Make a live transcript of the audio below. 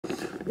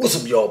What's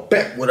up, y'all?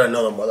 Back with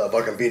another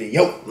motherfucking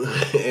video,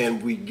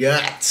 and we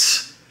got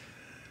some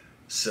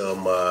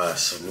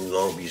new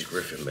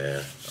Longbeachgriffy,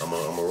 man. I'm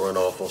gonna run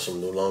off on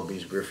some new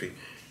Longbeachgriffy,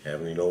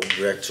 and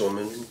react to him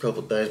in a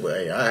couple things. But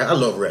hey, I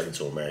love reacting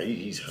to him, man.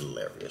 He's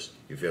hilarious.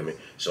 You feel me?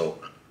 So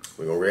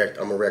we're gonna react.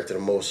 I'm gonna react to the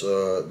most,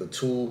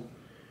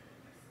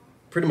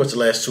 pretty much the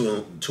last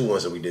two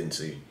ones that we didn't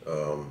see.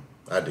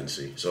 I didn't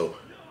see. So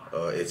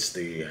it's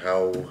the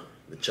how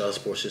the child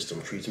support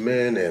system treats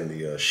men and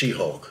the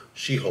She-Hulk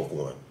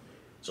one.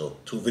 So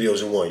 2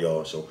 videos in one,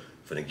 y'all. So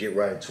finna get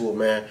right into it,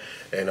 man.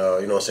 And you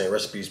know what I'm saying,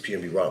 recipes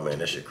PNB Rock, man.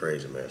 That shit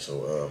crazy, man.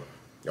 So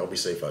y'all be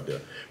safe out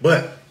there.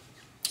 But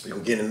we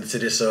gonna get into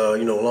this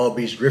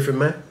Longbeachgriffy,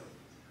 man.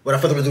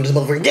 Without further ado, this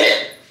motherfucker, get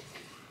it!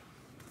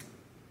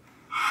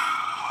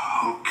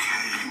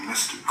 Okay,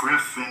 Mr.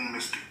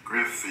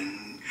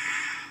 Griffin.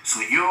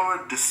 So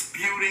you're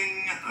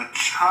disputing a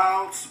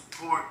child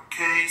support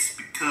case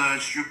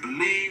because you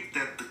believe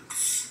that the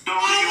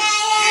custodial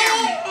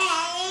parent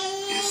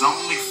is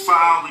only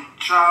filing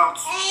child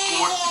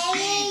support to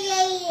be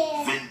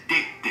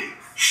vindictive.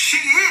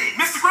 Shit!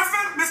 Mr.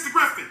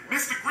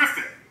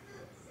 Griffin!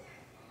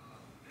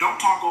 Don't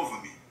talk over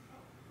me.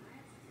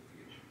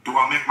 Do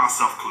I make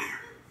myself clear?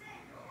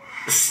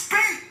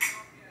 Speak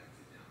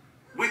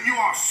when you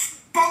are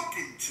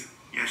spoken to.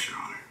 Yes, Your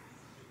Honor.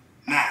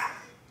 Now,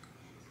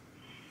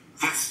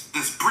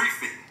 this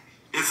briefing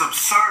is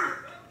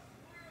absurd.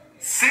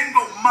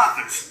 Single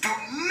mothers do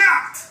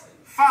not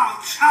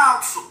file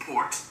child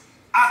support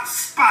out of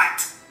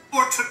spite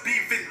or to be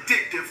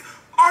vindictive.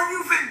 Are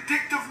you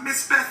vindictive,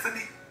 Miss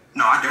Bethany?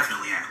 No, I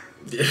definitely am.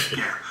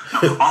 Yeah.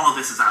 No, all of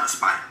this is out of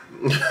spite.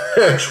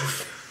 Actually.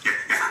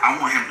 Yeah. I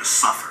want him to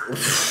suffer.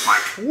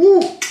 Like,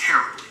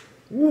 terribly.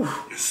 Woo.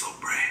 You're so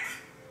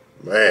brave.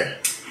 Man.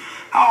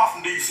 How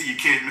often do you see your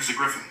kid, Mr.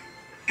 Griffin?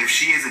 If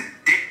she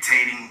isn't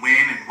dictating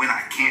when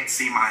I can't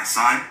see my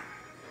son,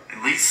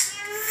 at least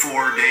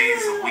 4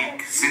 days a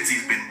week since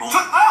he's been born.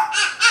 It's been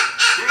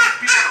a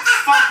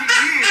fucking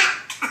year.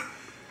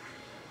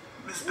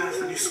 Miss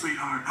Bethany,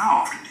 sweetheart, how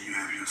often do you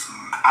have your son?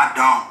 I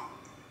don't.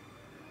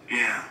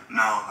 Yeah,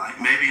 no,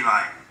 maybe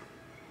I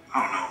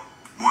don't know,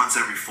 once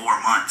every 4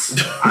 months.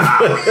 I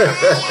don't know.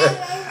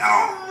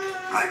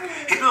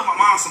 He does my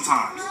mom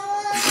sometimes.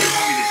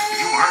 If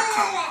you want her to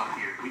come out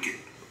here, we could,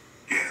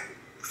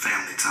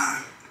 family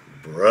time.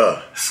 Bruh.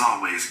 It's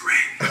always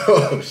great.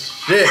 Oh,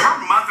 shit. Her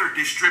mother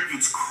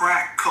distributes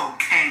crack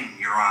cocaine,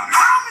 Your Honor.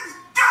 How many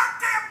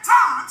goddamn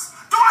times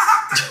do I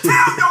have to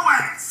tell your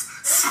ass?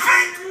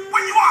 Speak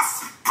when you are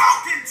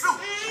spoken to.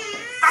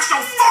 That's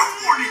your 4th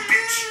warning,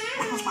 bitch.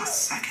 What was my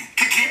 2nd?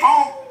 Keep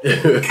on.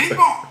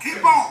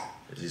 Keep on.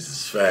 These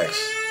are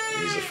facts.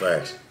 These are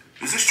facts.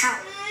 Is this true?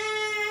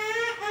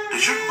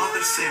 Does your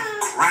mother sell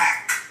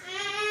crack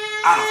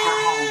out of her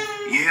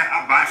home? Yeah,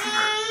 I buy from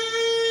her.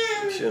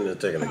 She shouldn't have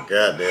taken a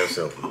goddamn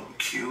selfie. Oh,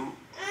 cute.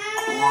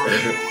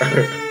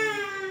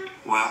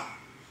 Well,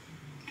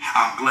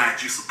 I'm glad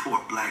you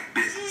support black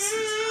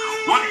businesses.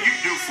 What do you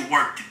do for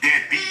work, you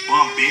deadbeat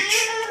bum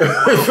bitch?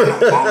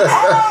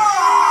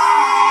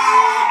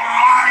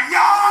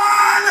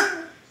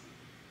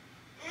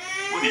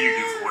 What do you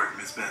do for work,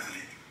 Miss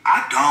Bethany?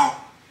 I don't,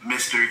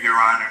 Mr. Your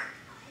Honor.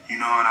 You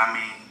know what I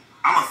mean?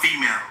 I'm a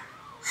female,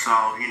 so,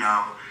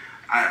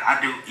 I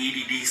do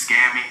EDD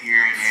scamming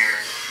here and there.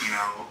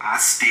 I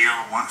steal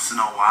once in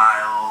a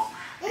while.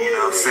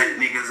 Set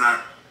niggas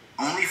up.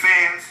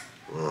 OnlyFans.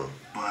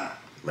 But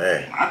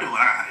man, I do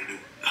what I gotta do.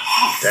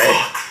 Oh, damn.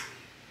 fuck.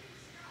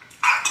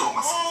 I told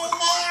myself.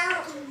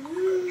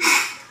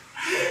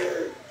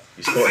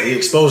 He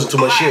exposing too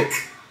much shit.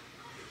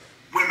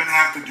 Women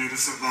have to do to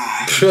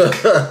survive.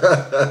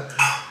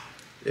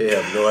 Yeah,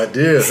 I have no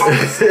idea. So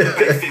let's say they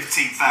pay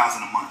 $15,000 a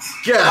month.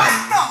 God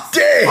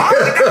damn.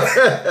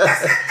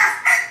 That's it.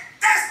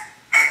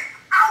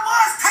 I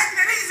was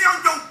taking it easy on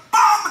your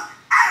bum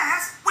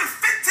ass with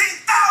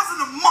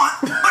 $15,000 a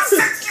month, but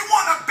since you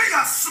want to be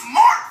a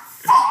smart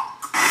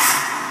fuck,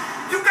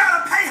 you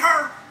gotta pay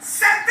her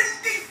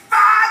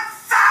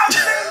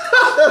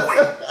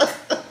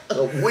 $75,000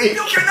 a week.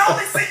 You can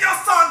only see your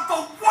son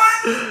for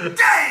 1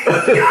 day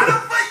out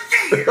of a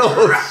year.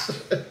 Oh,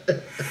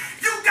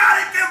 You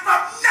gotta give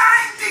up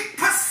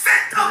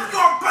 90% of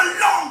your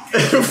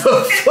belongings,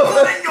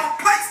 including your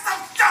place of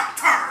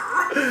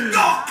shelter,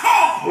 your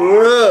car,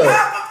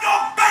 half of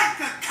your bank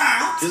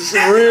account. it's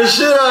some real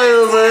shit out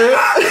here, man.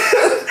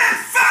 And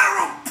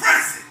federal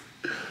prison.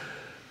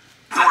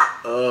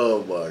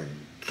 Oh my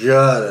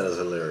god, that is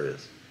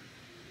hilarious.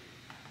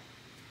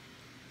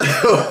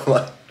 Oh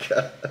my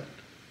god.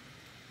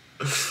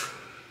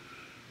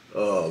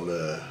 Oh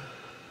man.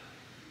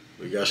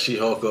 We got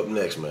She-Hulk up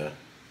next, man.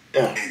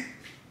 And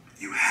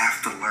you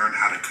have to learn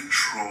how to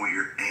control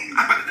your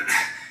anger.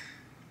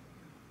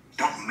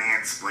 Don't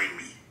mansplain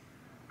me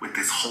with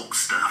this Hulk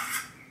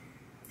stuff,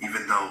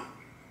 even though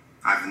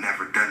I've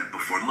never done it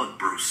before. Look,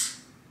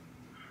 Bruce,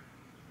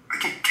 I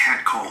get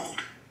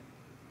catcalled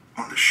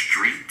on the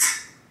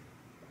street,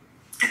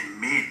 and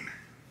men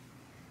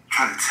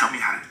try to tell me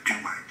how to do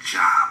my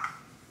job.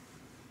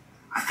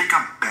 I think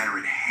I'm better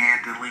at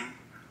handling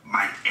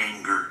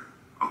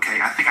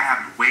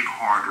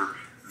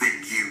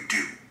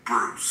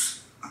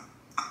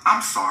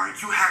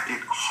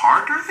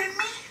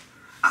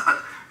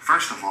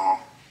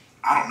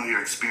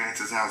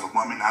experiences as a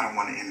woman. I don't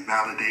want to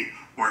invalidate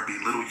or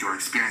belittle your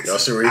experiences. Y'all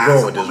see where you're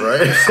going with this,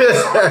 right? I'm so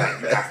sorry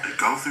that you have to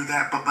go through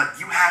that, but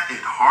you had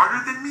it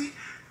harder than me,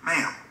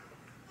 ma'am.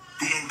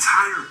 The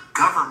entire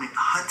government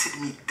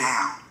hunted me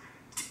down.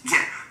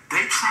 Yeah,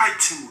 they tried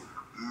to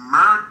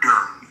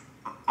murder me.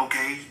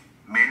 Okay,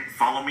 men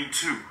follow me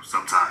too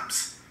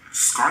sometimes.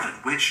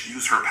 Scarlet Witch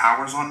used her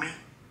powers on me,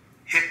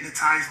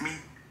 hypnotized me,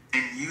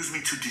 and used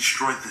me to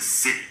destroy the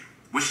city,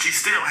 which she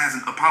still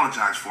hasn't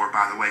apologized for,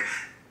 by the way.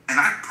 And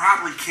I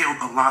probably killed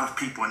a lot of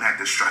people in that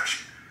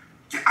destruction.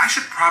 Yeah, I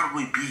should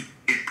probably be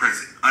in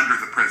prison, under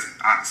the prison,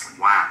 honestly.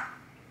 Wow.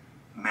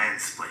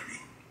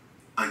 Mansplaining.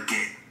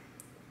 Again.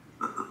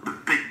 The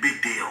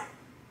big deal.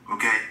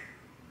 Okay?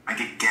 I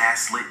get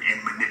gaslit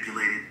and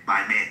manipulated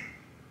by men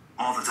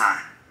all the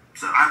time.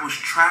 So I was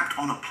trapped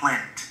on a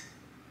planet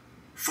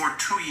for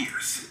 2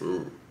 years.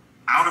 Ooh.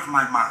 Out of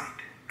my mind.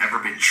 Ever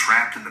been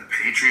trapped in the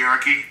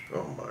patriarchy?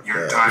 Oh my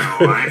Your God.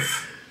 entire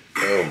life?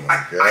 Oh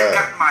my God. I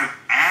got my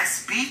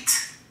ass beat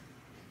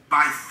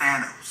by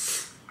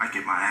Thanos. I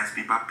get my ass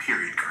beat by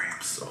period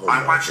cramps. Oh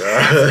I my watched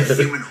God. half the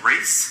human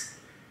race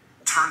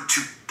turn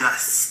to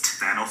dust.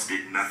 Thanos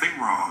did nothing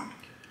wrong.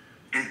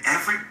 And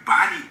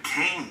everybody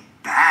came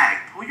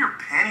back. Pull your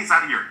panties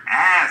out of your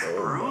ass,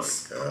 Oh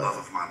Bruce. my The God. love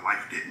of my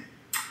life didn't.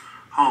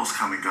 Hoes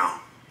come and go.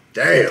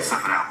 Damn.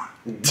 Except for that one.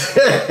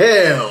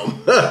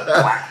 Damn.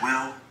 Black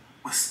Widow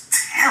was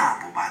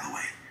terrible, by the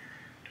way.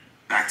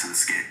 Back to the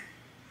skit.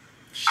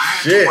 I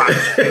had Shit. to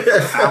watch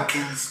the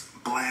Falcon's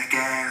black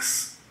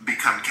ass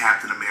become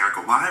Captain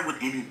America. Why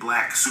would any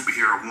black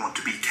superhero want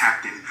to be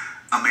Captain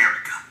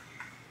America?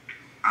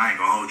 I ain't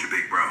gonna hold you,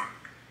 big bro.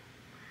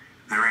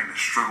 There ain't a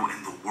struggle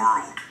in the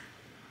world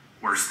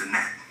worse than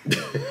that.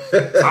 So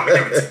I'm gonna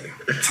give it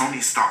to you. Tony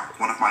Stark,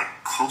 one of my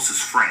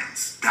closest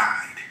friends,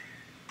 died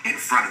in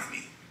front of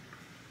me.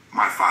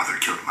 My father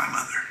killed my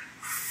mother.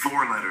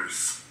 4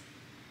 letters.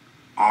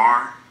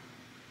 R-A-P.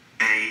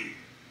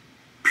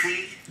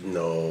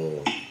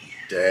 No.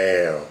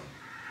 Damn.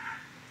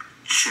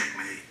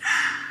 Checkmate.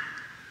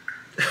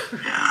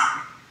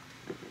 Yeah.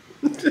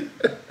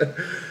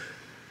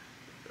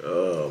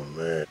 Oh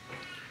man.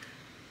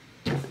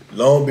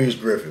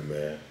 Longbeachgriffy,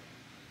 man.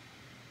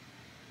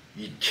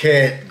 You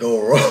can't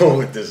go wrong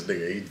with this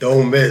nigga. He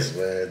don't miss,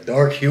 man.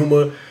 Dark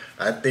humor.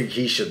 I think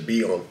he should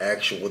be on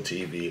actual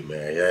TV,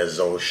 man. He has his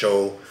own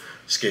show,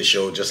 skit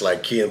show, just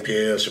like Key and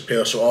Peele,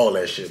 Chappelle Show, all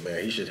that shit,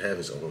 man. He should have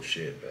his own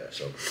shit, man.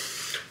 So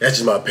that's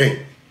just my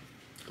opinion.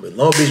 But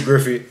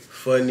Longbeachgriffy,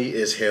 funny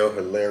as hell,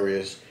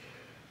 hilarious.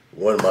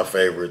 One of my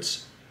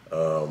favorites.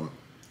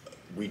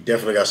 We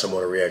definitely got some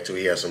more to react to.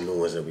 He has some new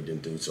ones that we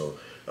didn't do. So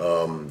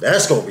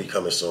that's going to be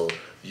coming soon.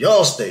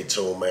 Y'all stay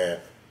tuned, man.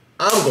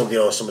 I'm going to get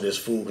on some of this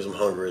food because I'm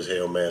hungry as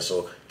hell, man.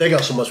 So thank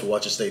y'all so much for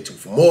watching. Stay tuned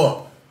for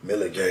more.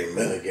 Miller Gang,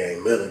 Miller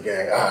Gang, Miller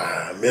Gang,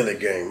 Miller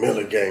Gang,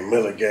 Miller Gang,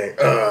 Miller Gang,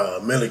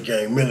 Miller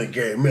Gang, Miller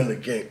Gang, Miller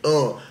Gang,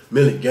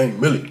 Miller Gang,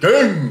 Miller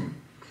Gang.